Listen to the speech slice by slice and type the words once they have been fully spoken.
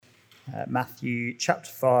Matthew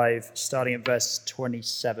chapter 5, starting at verse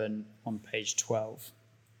 27 on page 12.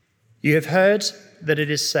 You have heard that it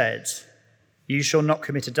is said, "You shall not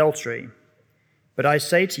commit adultery." But I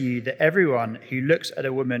say to you that everyone who looks at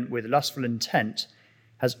a woman with lustful intent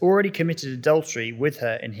has already committed adultery with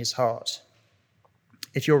her in his heart.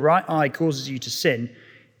 If your right eye causes you to sin,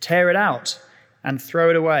 tear it out and throw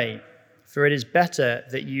it away, for it is better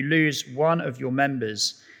that you lose one of your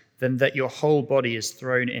members than that your whole body is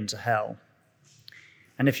thrown into hell.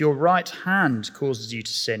 And if your right hand causes you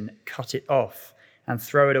to sin, cut it off and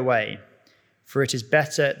throw it away, for it is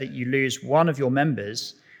better that you lose one of your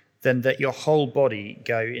members than that your whole body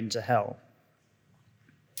go into hell.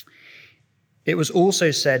 It was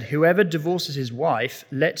also said, "Whoever divorces his wife,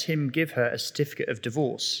 let him give her a certificate of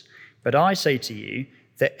divorce. But I say to you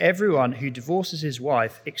that everyone who divorces his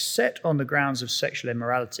wife, except on the grounds of sexual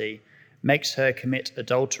immorality, makes her commit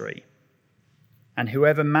adultery. And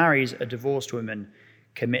whoever marries a divorced woman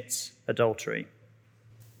commits adultery."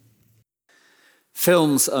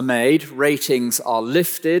 Films are made, ratings are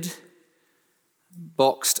lifted,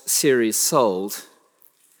 boxed series sold,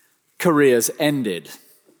 careers ended.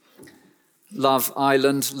 Love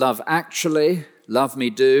Island, Love Actually, Love Me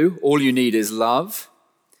Do, All You Need Is Love,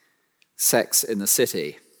 Sex in the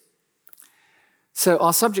City. So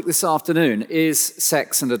our subject this afternoon is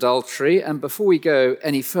sex and adultery, and before we go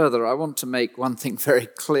any further, I want to make one thing very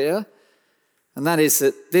clear, and that is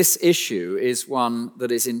that this issue is one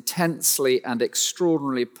that is intensely and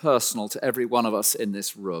extraordinarily personal to every one of us in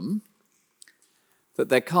this room, that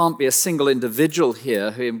there can't be a single individual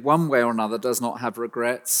here who in one way or another does not have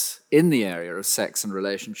regrets in the area of sex and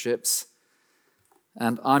relationships.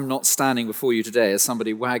 And I'm not standing before you today as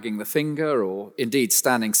somebody wagging the finger or indeed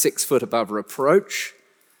standing 6 foot above reproach,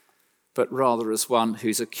 but rather as one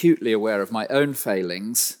who's acutely aware of my own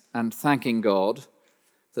failings and thanking God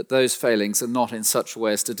that those failings are not in such a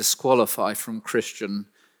way as to disqualify from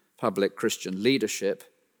public Christian leadership,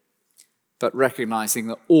 but recognizing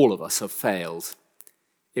that all of us have failed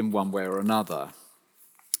in one way or another.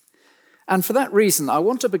 And for that reason, I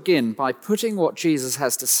want to begin by putting what Jesus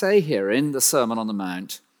has to say here in the Sermon on the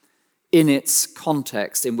Mount in its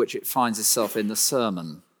context in which it finds itself in the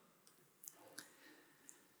sermon.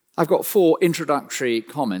 I've got 4 introductory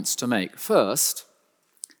comments to make. First,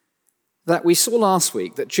 that we saw last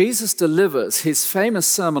week that Jesus delivers his famous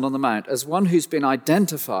Sermon on the Mount as one who's been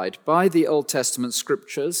identified by the Old Testament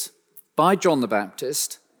scriptures, by John the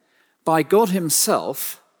Baptist, by God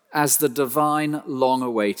himself, as the divine,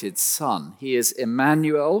 long-awaited Son. He is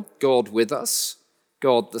Emmanuel, God with us,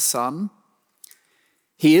 God the Son.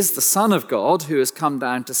 He is the Son of God who has come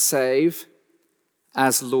down to save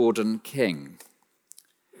as Lord and King.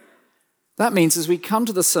 That means as we come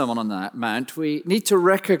to the Sermon on the Mount, we need to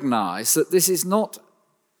recognize that this is not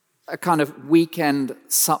a kind of weekend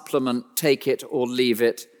supplement, take it or leave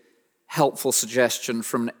it, helpful suggestion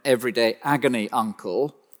from an everyday agony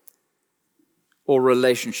uncle or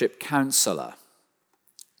relationship counselor.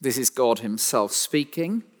 This is God himself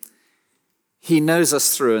speaking. He knows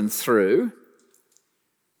us through and through.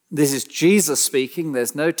 This is Jesus speaking.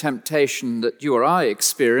 There's no temptation that you or I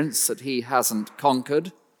experience that he hasn't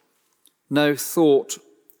conquered. No thought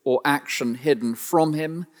or action hidden from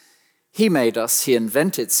him. He made us. He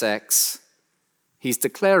invented sex. He's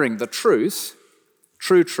declaring the truth,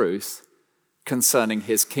 true truth, concerning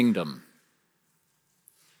his kingdom.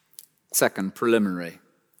 Second, preliminary.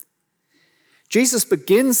 Jesus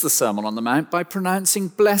begins the Sermon on the Mount by pronouncing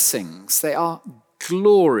blessings. They are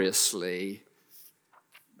gloriously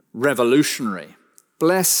revolutionary.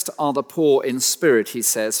 Blessed are the poor in spirit, he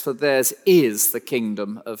says, for theirs is the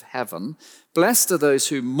kingdom of heaven. Blessed are those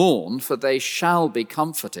who mourn, for they shall be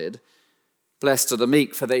comforted. Blessed are the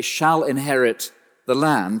meek, for they shall inherit the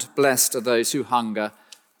land. Blessed are those who hunger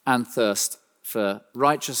and thirst for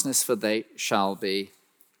righteousness, for they shall be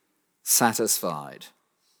satisfied.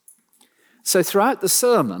 So throughout the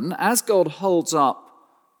sermon, as God holds up,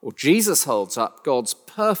 or Jesus holds up, God's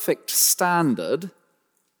perfect standard,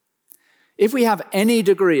 if we have any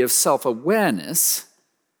degree of self-awareness,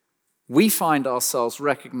 we find ourselves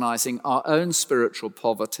recognizing our own spiritual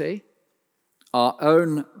poverty, our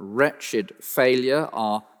own wretched failure,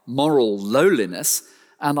 our moral lowliness,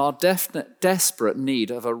 and our desperate need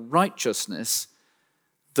of a righteousness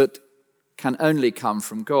that can only come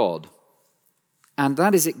from God. And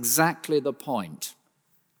that is exactly the point.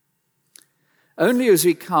 Only as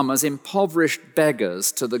we come as impoverished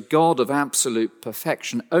beggars to the God of absolute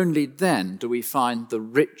perfection, only then do we find the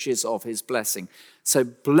riches of his blessing. So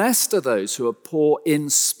blessed are those who are poor in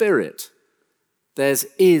spirit, Theirs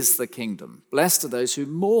is the kingdom. Blessed are those who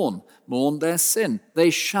mourn their sin. They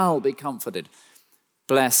shall be comforted.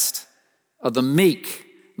 Blessed are the meek,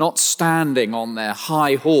 not standing on their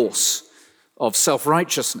high horse of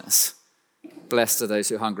self-righteousness. Blessed are those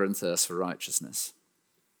who hunger and thirst for righteousness.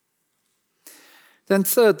 Then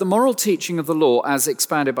third, the moral teaching of the law as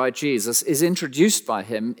expounded by Jesus is introduced by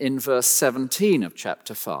him in verse 17 of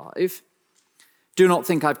chapter 5. Do not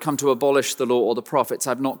think I've come to abolish the law or the prophets.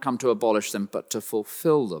 I've not come to abolish them, but to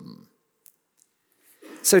fulfill them.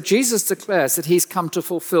 So Jesus declares that he's come to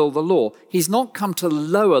fulfill the law. He's not come to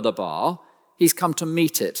lower the bar. He's come to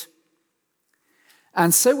meet it.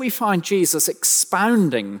 And so we find Jesus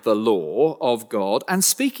expounding the law of God and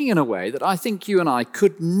speaking in a way that I think you and I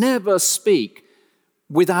could never speak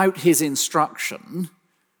without his instruction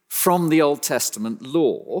from the Old Testament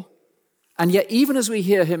law. And yet, even as we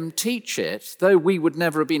hear him teach it, though we would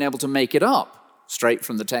never have been able to make it up straight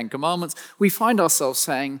from the Ten Commandments, we find ourselves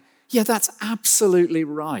saying, yeah, that's absolutely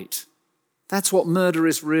right. That's what murder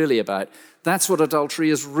is really about. That's what adultery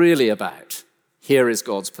is really about. Here is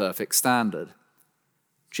God's perfect standard.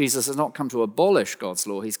 Jesus has not come to abolish God's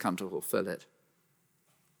law, he's come to fulfill it.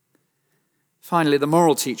 Finally, the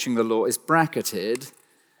moral teaching of the law is bracketed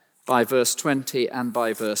by verse 20 and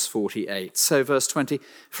by verse 48. So verse 20,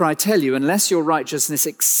 for I tell you, unless your righteousness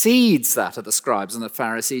exceeds that of the scribes and the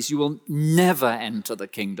Pharisees, you will never enter the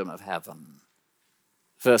kingdom of heaven.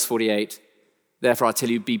 Verse 48, therefore I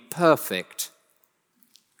tell you, be perfect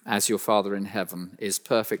as your Father in heaven is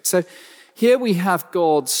perfect. So here we have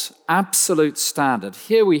God's absolute standard.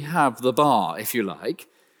 Here we have the bar, if you like.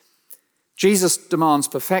 Jesus demands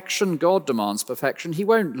perfection. God demands perfection. He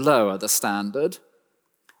won't lower the standard.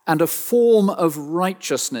 And a form of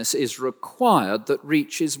righteousness is required that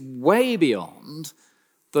reaches way beyond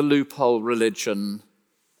the loophole religion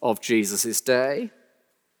of Jesus' day.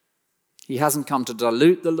 He hasn't come to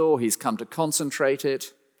dilute the law. He's come to concentrate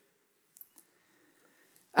it.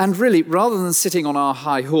 And really, rather than sitting on our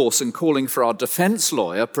high horse and calling for our defense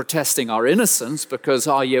lawyer, protesting our innocence because,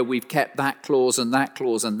 we've kept that clause and that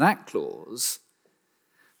clause and that clause,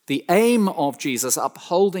 the aim of Jesus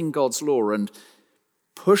upholding God's law and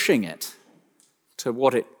pushing it to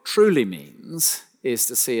what it truly means is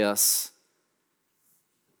to see us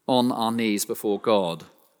on our knees before God,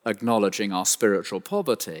 acknowledging our spiritual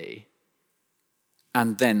poverty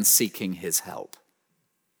and then seeking his help.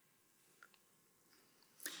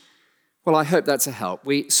 Well, I hope that's a help.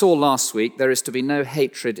 We saw last week there is to be no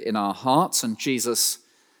hatred in our hearts, and Jesus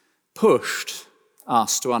pushed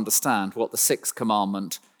us to understand what the sixth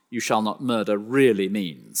commandment, you shall not murder, really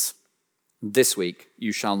means. This week,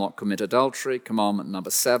 you shall not commit adultery, commandment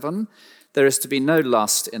number 7. There is to be no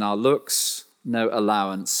lust in our looks, no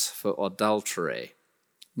allowance for adultery.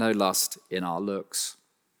 No lust in our looks.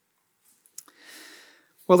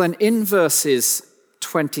 Well then, in verses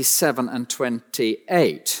 27 and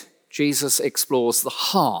 28, Jesus explores the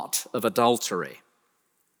heart of adultery.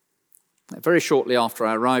 Very shortly after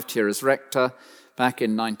I arrived here as rector, back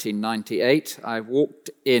in 1998, I walked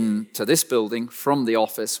into this building from the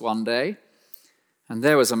office one day, and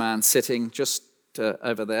there was a man sitting just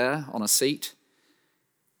over there on a seat.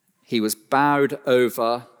 He was bowed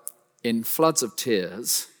over in floods of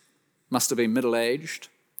tears, must have been middle-aged,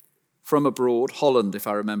 from abroad, Holland if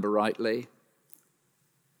I remember rightly.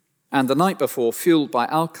 And the night before, fueled by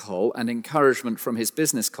alcohol and encouragement from his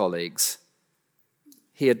business colleagues,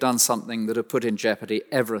 he had done something that had put in jeopardy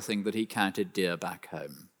everything that he counted dear back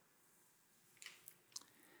home.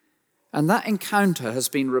 And that encounter has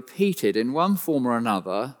been repeated in one form or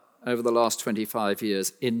another over the last 25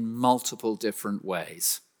 years in multiple different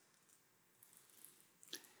ways.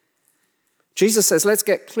 Jesus says, let's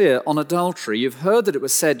get clear on adultery. You've heard that it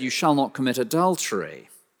was said, you shall not commit adultery.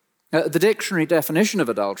 The dictionary definition of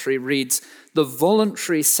adultery reads, the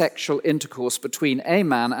voluntary sexual intercourse between a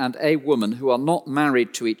man and a woman who are not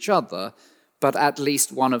married to each other, but at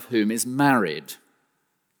least one of whom is married.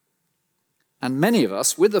 And many of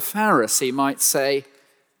us, with the Pharisee, might say,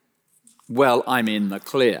 well, I'm in the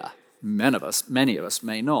clear. Many of us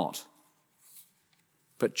may not.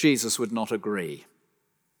 But Jesus would not agree.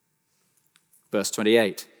 Verse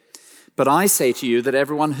 28. But I say to you that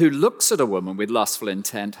everyone who looks at a woman with lustful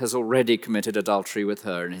intent has already committed adultery with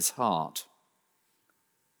her in his heart.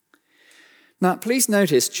 Now, please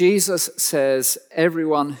notice Jesus says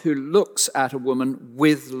everyone who looks at a woman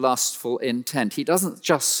with lustful intent. He doesn't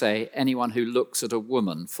just say anyone who looks at a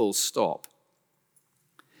woman, full stop.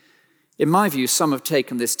 In my view, some have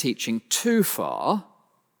taken this teaching too far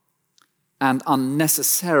and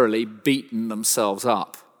unnecessarily beaten themselves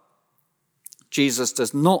up. Jesus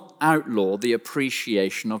does not outlaw the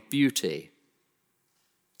appreciation of beauty.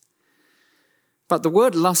 But the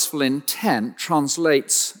word lustful intent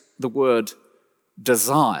translates the word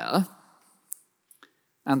desire,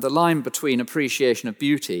 and the line between appreciation of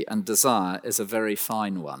beauty and desire is a very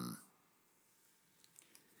fine one.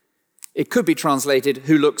 It could be translated,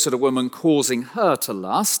 who looks at a woman causing her to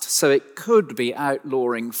lust, so it could be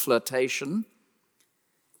outlawing flirtation.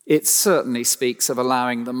 It certainly speaks of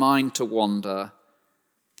allowing the mind to wander,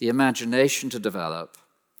 the imagination to develop,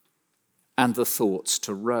 and the thoughts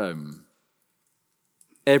to roam.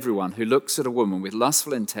 Everyone who looks at a woman with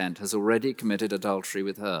lustful intent has already committed adultery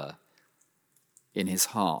with her in his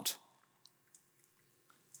heart.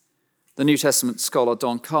 The New Testament scholar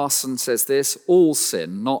Don Carson says this: all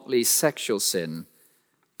sin, not least sexual sin,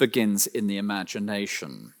 begins in the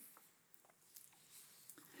imagination.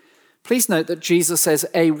 Please note that Jesus says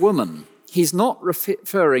a woman. He's not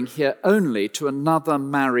referring here only to another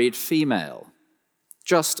married female,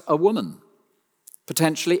 just a woman,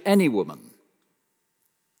 potentially any woman.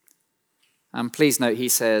 And please note he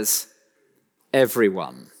says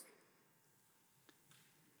everyone.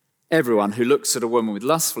 Everyone who looks at a woman with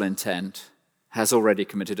lustful intent has already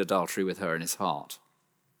committed adultery with her in his heart.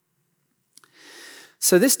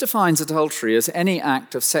 So this defines adultery as any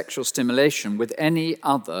act of sexual stimulation with any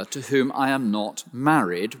other to whom I am not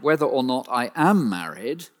married, whether or not I am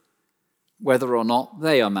married, whether or not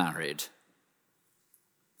they are married.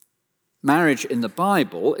 Marriage in the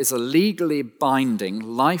Bible is a legally binding,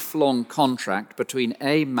 lifelong contract between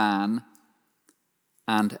a man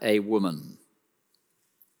and a woman.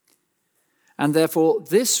 And therefore,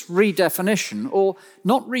 this redefinition, or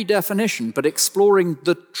not redefinition, but exploring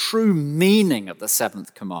the true meaning of the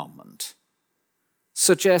seventh commandment,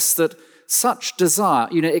 suggests that such desire,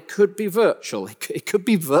 it could be virtual, it could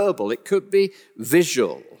be verbal, it could be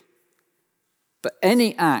visual. But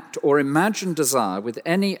any act or imagined desire with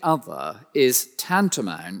any other is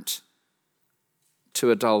tantamount to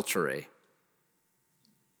adultery.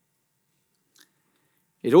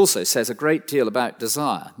 It also says a great deal about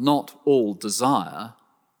desire. Not all desire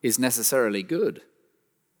is necessarily good.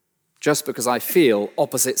 Just because I feel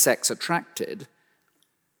opposite sex attracted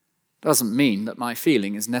doesn't mean that my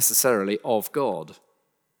feeling is necessarily of God.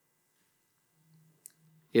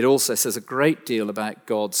 It also says a great deal about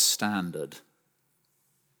God's standard.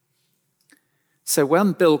 So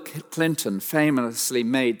when Bill Clinton famously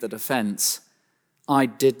made the defense, I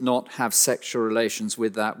did not have sexual relations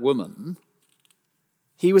with that woman,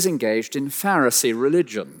 he was engaged in Pharisee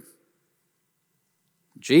religion.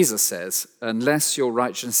 Jesus says, unless your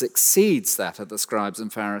righteousness exceeds that of the scribes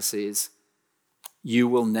and Pharisees, you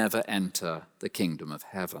will never enter the kingdom of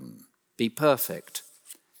heaven. Be perfect,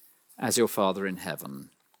 as your Father in heaven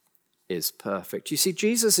is perfect. You see,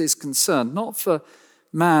 Jesus is concerned not for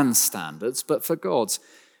man's standards, but for God's.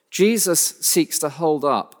 Jesus seeks to hold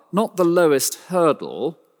up not the lowest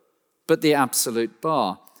hurdle, but the absolute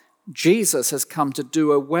bar. Jesus has come to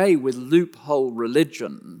do away with loophole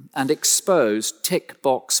religion and expose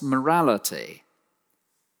tick-box morality.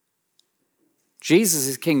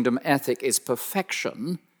 Jesus' kingdom ethic is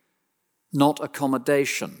perfection, not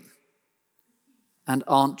accommodation. And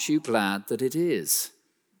aren't you glad that it is?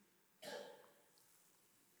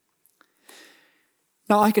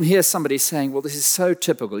 Now, I can hear somebody saying, well, this is so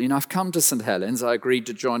typical. I've come to St. Helens. I agreed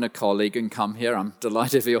to join a colleague and come here. I'm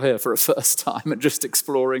delighted you're here for a first time and just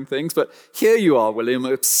exploring things. But here you are, William,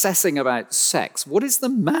 obsessing about sex. What is the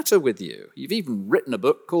matter with you? You've even written a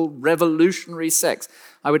book called Revolutionary Sex.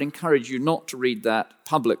 I would encourage you not to read that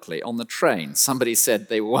publicly on the train. Somebody said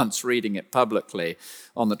they were once reading it publicly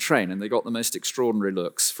on the train, and they got the most extraordinary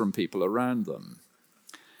looks from people around them.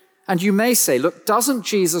 And you may say, look, doesn't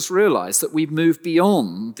Jesus realize that we've moved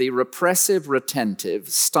beyond the repressive, retentive,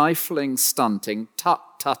 stifling, stunting,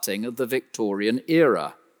 tut-tutting of the Victorian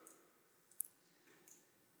era?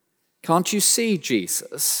 Can't you see,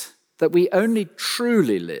 Jesus, that we only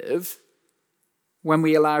truly live when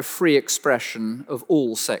we allow free expression of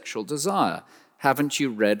all sexual desire? Haven't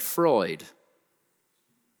you read Freud?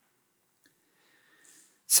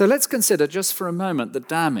 So let's consider just for a moment the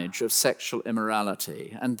damage of sexual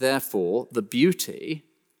immorality and therefore the beauty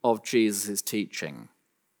of Jesus' teaching.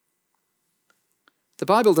 The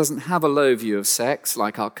Bible doesn't have a low view of sex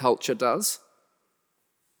like our culture does.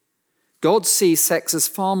 God sees sex as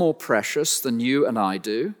far more precious than you and I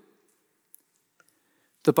do.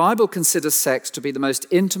 The Bible considers sex to be the most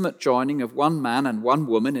intimate joining of one man and one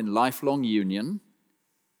woman in lifelong union.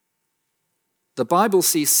 The Bible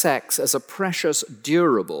sees sex as a precious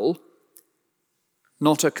durable,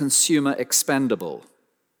 not a consumer expendable.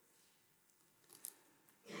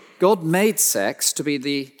 God made sex to be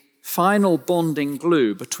the final bonding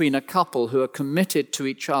glue between a couple who are committed to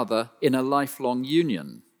each other in a lifelong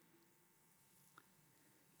union.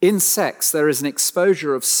 In sex, there is an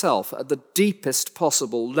exposure of self at the deepest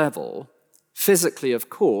possible level, physically, of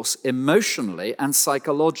course, emotionally and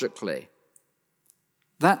psychologically.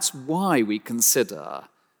 That's why we consider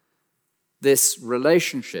this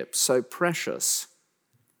relationship so precious.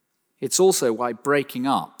 It's also why breaking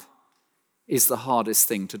up is the hardest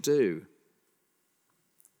thing to do.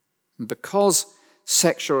 And because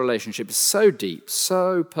sexual relationship is so deep,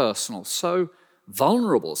 so personal, so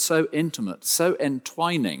vulnerable, so intimate, so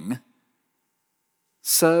entwining,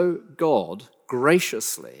 so God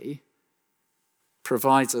graciously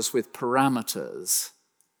provides us with parameters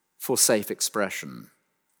for safe expression.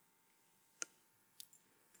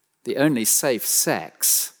 The only safe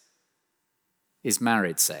sex is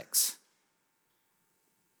married sex.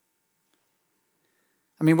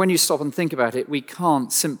 I mean, when you stop and think about it, we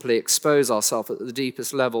can't simply expose ourselves at the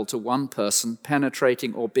deepest level to one person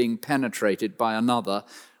penetrating or being penetrated by another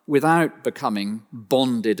without becoming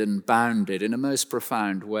bonded and bounded in a most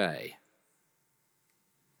profound way.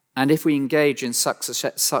 And if we engage in such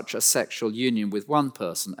a sexual union with one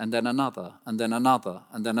person and then another, and then another,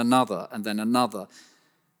 and then another, and then another,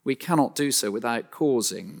 we cannot do so without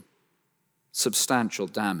causing substantial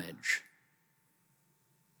damage.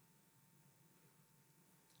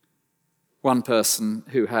 One person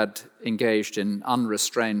who had engaged in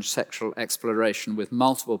unrestrained sexual exploration with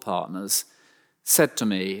multiple partners said to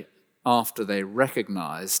me after they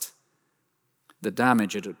recognized the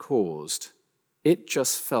damage it had caused, it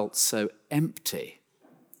just felt so empty.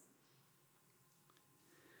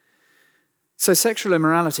 So sexual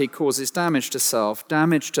immorality causes damage to self,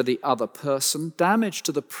 damage to the other person, damage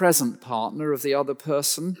to the present partner of the other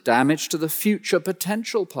person, damage to the future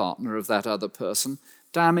potential partner of that other person,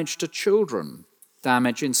 damage to children,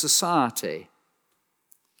 damage in society.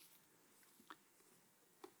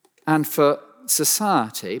 And for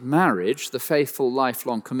society, marriage, the faithful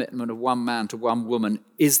lifelong commitment of one man to one woman,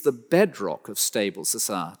 is the bedrock of stable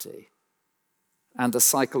society and the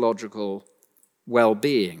psychological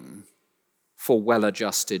well-being for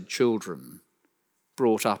well-adjusted children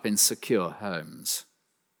brought up in secure homes.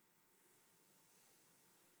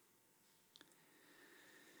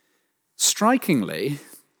 Strikingly,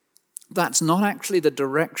 that's not actually the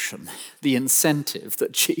direction, the incentive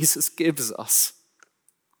that Jesus gives us.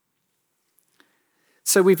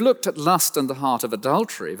 So we've looked at lust and the heart of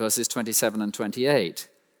adultery, verses 27 and 28.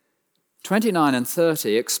 29 and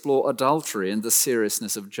 30 explore adultery and the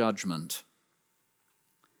seriousness of judgment.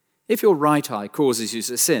 If your right eye causes you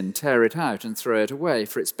to sin, tear it out and throw it away,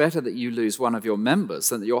 for it's better that you lose one of your members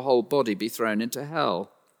than that your whole body be thrown into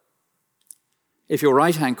hell. If your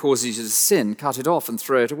right hand causes you to sin, cut it off and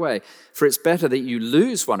throw it away, for it's better that you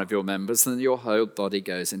lose one of your members than that your whole body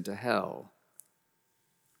goes into hell.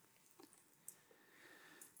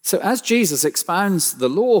 So as Jesus expounds the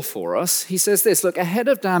law for us, he says this, look, ahead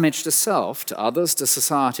of damage to self, to others, to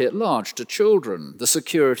society at large, to children, the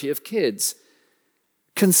security of kids,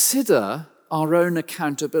 consider our own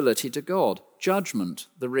accountability to God, judgment,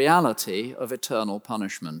 the reality of eternal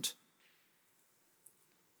punishment.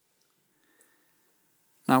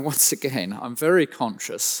 Now, once again, I'm very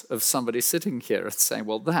conscious of somebody sitting here and saying,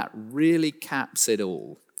 well, that really caps it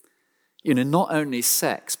all. You know, not only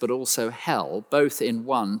sex, but also hell, both in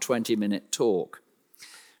one 20-minute talk.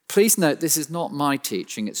 Please note, this is not my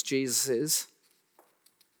teaching, it's Jesus's.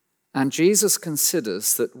 And Jesus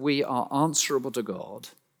considers that we are answerable to God,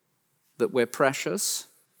 that we're precious,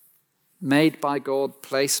 made by God,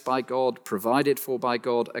 placed by God, provided for by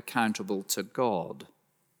God, accountable to God.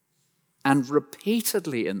 And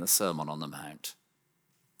repeatedly in the Sermon on the Mount,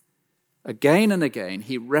 again and again,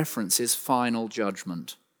 he references final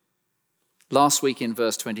judgment. Last week in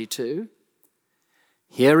verse 22,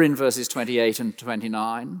 here in verses 28 and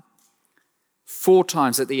 29, 4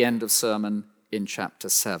 times at the end of sermon in chapter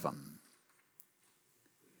 7.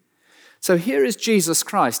 So here is Jesus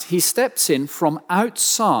Christ. He steps in from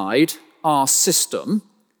outside our system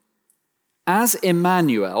as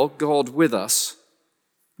Emmanuel, God with us,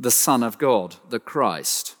 the Son of God, the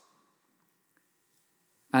Christ.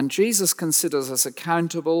 And Jesus considers us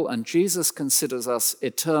accountable, and Jesus considers us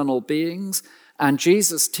eternal beings, and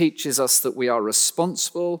Jesus teaches us that we are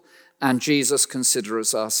responsible, and Jesus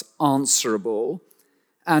considers us answerable,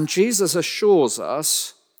 and Jesus assures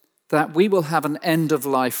us that we will have an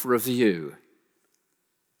end-of-life review,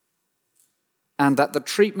 and that the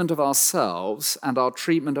treatment of ourselves and our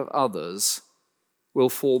treatment of others will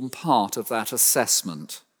form part of that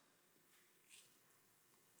assessment.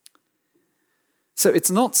 So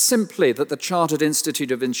it's not simply that the Chartered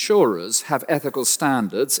Institute of Insurers have ethical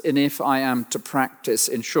standards, and if I am to practice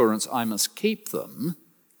insurance, I must keep them.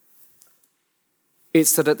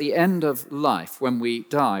 It's that at the end of life, when we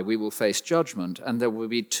die, we will face judgment, and there will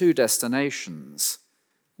be two destinations,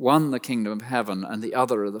 one the kingdom of heaven and the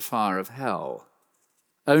other the fire of hell.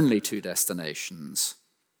 Only two destinations.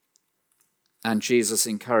 And Jesus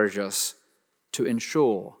encouraged us to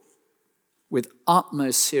ensure with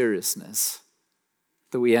utmost seriousness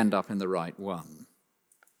that we end up in the right one.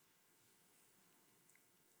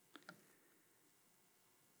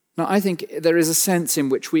 Now, I think there is a sense in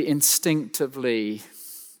which we instinctively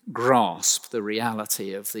grasp the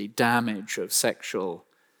reality of the damage of sexual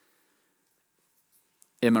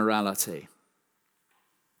immorality,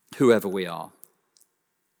 whoever we are.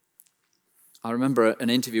 I remember an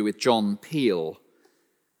interview with John Peel,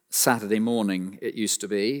 Saturday morning it used to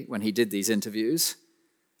be, when he did these interviews,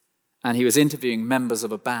 and he was interviewing members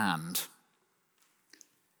of a band.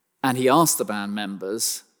 And he asked the band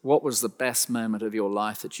members, what was the best moment of your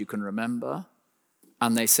life that you can remember?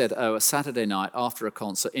 And they said, a Saturday night after a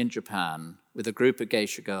concert in Japan with a group of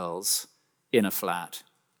geisha girls in a flat.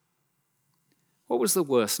 What was the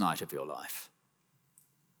worst night of your life?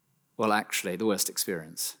 Well, actually, the worst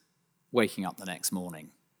experience, waking up the next morning.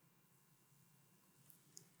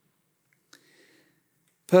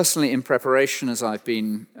 Personally, in preparation, as I've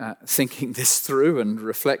been thinking this through and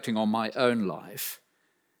reflecting on my own life,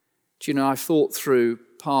 I've thought through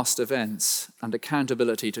past events and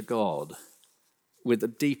accountability to God with the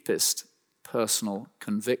deepest personal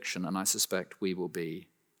conviction, and I suspect we will be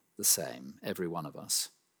the same, every one of us.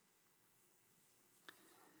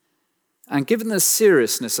 And given the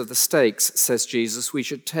seriousness of the stakes, says Jesus, we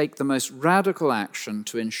should take the most radical action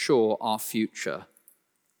to ensure our future.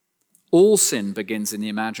 All sin begins in the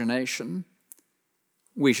imagination.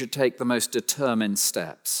 We should take the most determined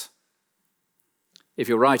steps. If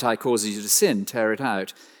your right eye causes you to sin, tear it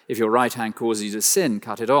out. If your right hand causes you to sin,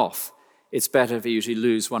 cut it off. It's better for you to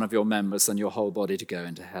lose one of your members than your whole body to go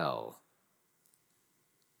into hell.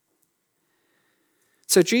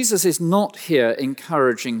 So Jesus is not here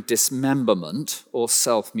encouraging dismemberment or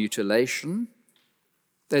self-mutilation.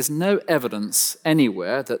 There's no evidence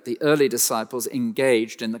anywhere that the early disciples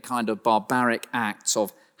engaged in the kind of barbaric acts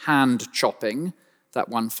of hand chopping that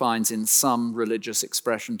one finds in some religious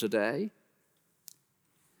expression today.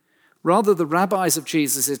 Rather, the rabbis of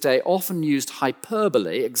Jesus' day often used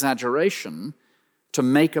hyperbole, exaggeration, to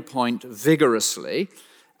make a point vigorously.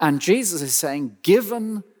 And Jesus is saying,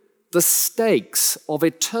 given the stakes of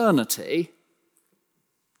eternity,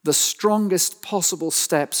 the strongest possible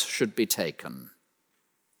steps should be taken.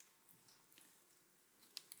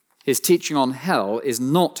 His teaching on hell is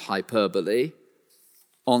not hyperbole.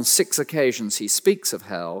 On 6 occasions he speaks of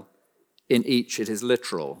hell. In each it is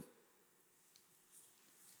literal.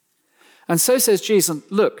 And so says Jesus,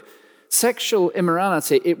 look, sexual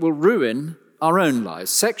immorality, it will ruin our own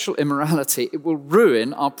lives. Sexual immorality, it will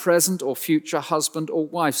ruin our present or future husband or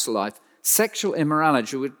wife's life. Sexual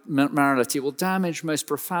immorality will damage most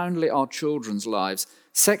profoundly our children's lives.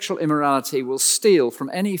 Sexual immorality will steal from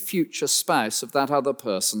any future spouse of that other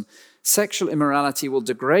person. Sexual immorality will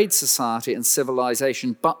degrade society and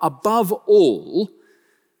civilization. But above all,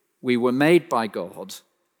 we were made by God.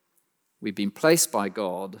 We've been placed by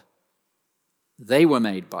God. They were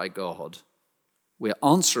made by God. We're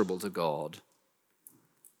answerable to God.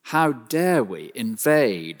 How dare we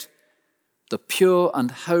invade the pure and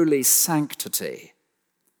holy sanctity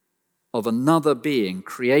of another being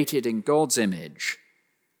created in God's image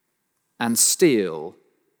and steal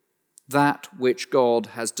that which God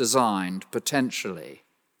has designed potentially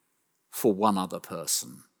for one other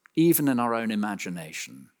person, even in our own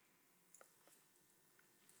imagination.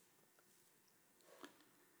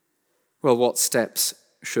 Well, what steps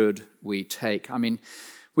should we take?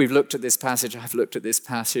 We've looked at this passage, I've looked at this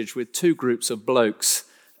passage with 2 groups of blokes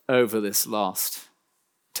over this last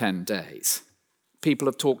 10 days. People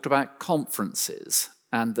have talked about conferences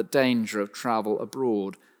and the danger of travel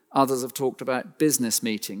abroad. Others have talked about business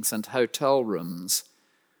meetings and hotel rooms.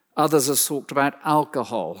 Others have talked about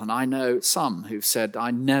alcohol, and I know some who've said,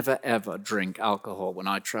 I never ever drink alcohol when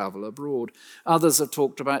I travel abroad. Others have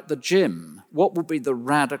talked about the gym. What would be the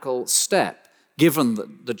radical step, given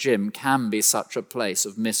that the gym can be such a place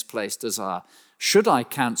of misplaced desire? Should I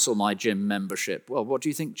cancel my gym membership? Well, what do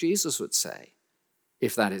you think Jesus would say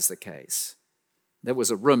if that is the case? There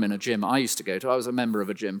was a room in a gym I used to go to. I was a member of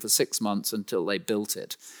a gym for 6 months until they built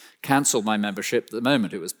it. Cancelled my membership the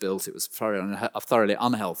moment it was built. It was a thoroughly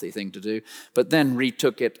unhealthy thing to do, but then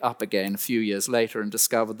retook it up again a few years later and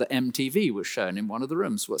discovered that MTV was shown in one of the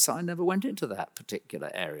rooms. So I never went into that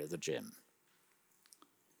particular area of the gym.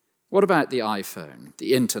 What about the iPhone,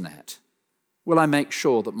 the internet? Will I make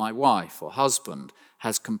sure that my wife or husband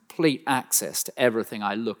has complete access to everything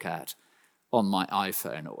I look at on my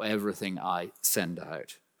iPhone or everything I send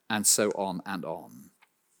out, and so on and on?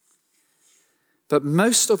 But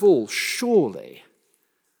most of all, surely,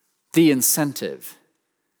 the incentive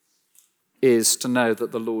is to know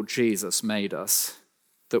that the Lord Jesus made us,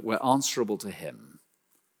 that we're answerable to him,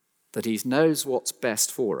 that he knows what's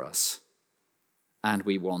best for us, and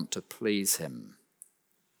we want to please him.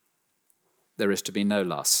 There is to be no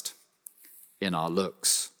lust in our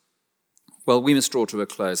looks. Well, we must draw to a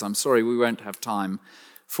close. I'm sorry we won't have time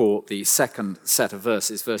for the second set of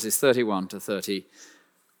verses 31 to 32.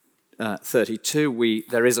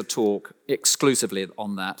 There is a talk exclusively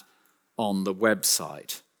on that on the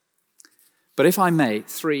website. But if I may,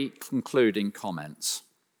 3 concluding comments.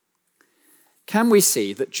 Can we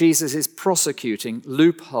see that Jesus is prosecuting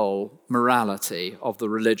loophole morality of the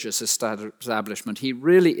religious establishment? He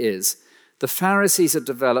really is. The Pharisees had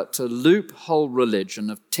developed a loophole religion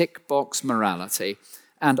of tick-box morality,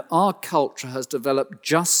 and our culture has developed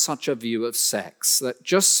just such a view of sex, that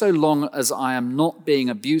just so long as I am not being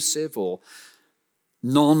abusive or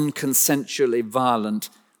non-consensually violent,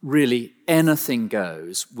 really anything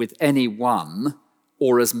goes with anyone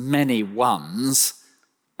or as many ones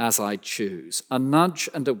as I choose. A nudge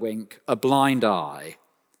and a wink, a blind eye.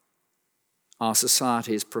 Our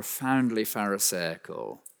society is profoundly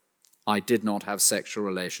Pharisaical. I did not have sexual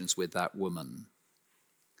relations with that woman.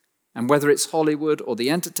 And whether it's Hollywood or the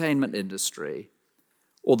entertainment industry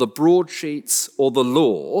or the broadsheets or the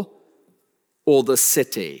law or the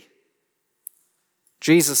city,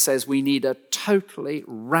 Jesus says we need a totally,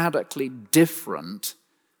 radically different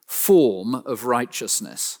form of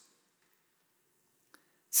righteousness.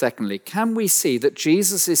 Secondly, can we see that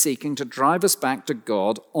Jesus is seeking to drive us back to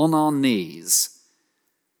God on our knees?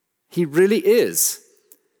 He really is.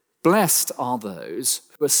 Blessed are those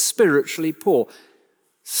who are spiritually poor.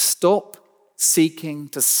 Stop seeking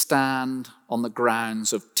to stand on the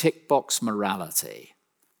grounds of tick-box morality,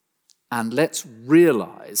 and let's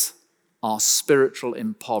realize our spiritual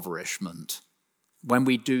impoverishment. When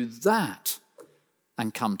we do that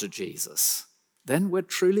and come to Jesus, then we're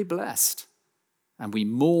truly blessed, and we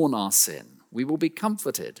mourn our sin. We will be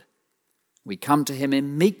comforted. We come to him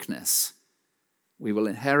in meekness. We will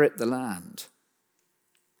inherit the land.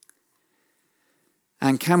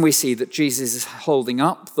 And can we see that Jesus is holding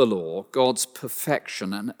up the law, God's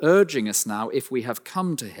perfection, and urging us now, if we have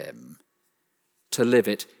come to him, to live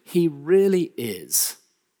it? He really is.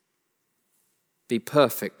 Be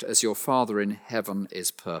perfect as your Father in heaven is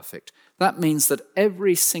perfect. That means that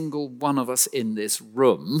every single one of us in this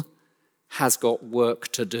room has got work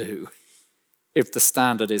to do if the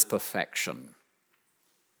standard is perfection.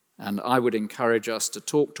 And I would encourage us to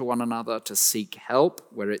talk to one another, to seek help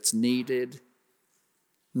where it's needed,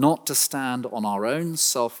 not to stand on our own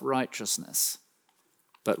self-righteousness,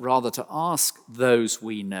 but rather to ask those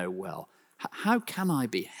we know well, how can I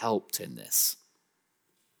be helped in this?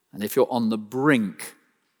 And if you're on the brink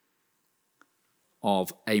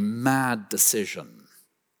of a mad decision,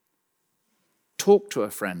 talk to a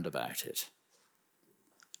friend about it.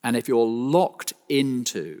 And if you're locked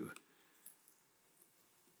into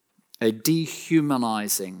a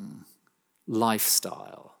dehumanizing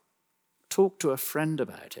lifestyle, talk to a friend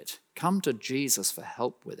about it. Come to Jesus for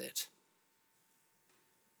help with it.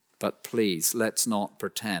 But please, let's not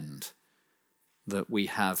pretend that we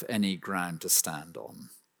have any ground to stand on.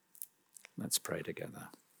 Let's pray together.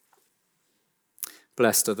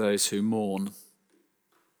 Blessed are those who mourn.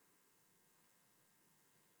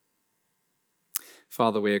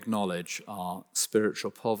 Father, we acknowledge our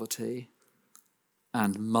spiritual poverty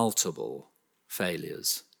and multiple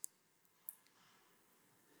failures.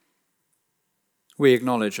 We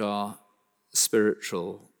acknowledge our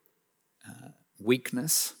spiritual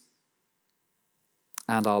weakness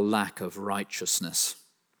and our lack of righteousness.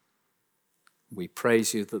 We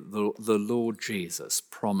praise you that the Lord Jesus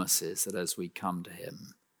promises that as we come to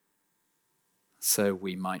him, so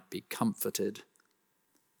we might be comforted,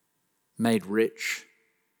 made rich,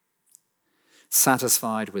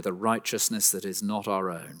 satisfied with a righteousness that is not our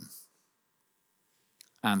own,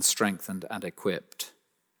 and strengthened and equipped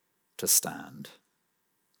to stand.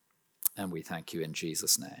 And we thank you in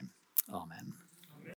Jesus' name. Amen.